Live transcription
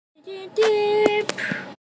Hey,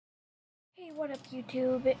 what up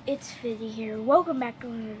YouTube? It's Fizzy here. Welcome back to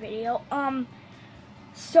another video.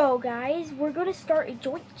 So guys, we're gonna start a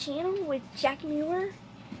joint channel with Jack Muir,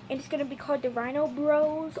 and it's gonna be called the Rhino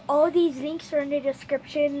Bros. All these links are in the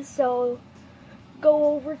description, so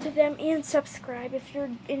go over to them and subscribe if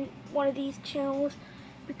you're in one of these channels,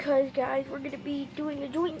 because guys, we're gonna be doing a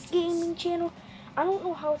joint gaming channel. I don't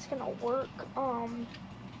know how it's gonna work.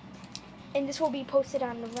 And this will be posted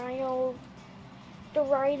on the Rhino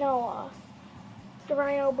Bros.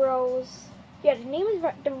 Yeah, the name is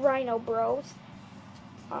the Rhino Bros.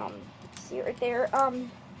 See it right there.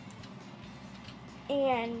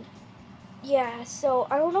 And yeah, so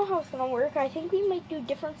I don't know how it's gonna work. I think we might do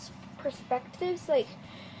different perspectives. Like,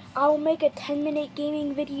 I'll make a 10-minute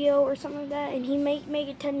gaming video or something like that, and he might make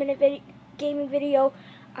a 10-minute gaming video.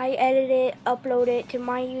 I edit it, upload it to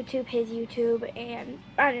my YouTube, his YouTube, and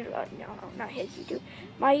I don't know, no, not his YouTube,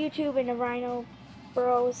 my YouTube and the Rhino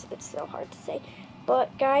Bros. It's so hard to say.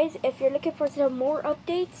 But guys, if you're looking for some more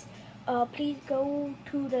updates, please go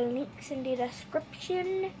to the links in the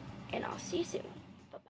description, and I'll see you soon.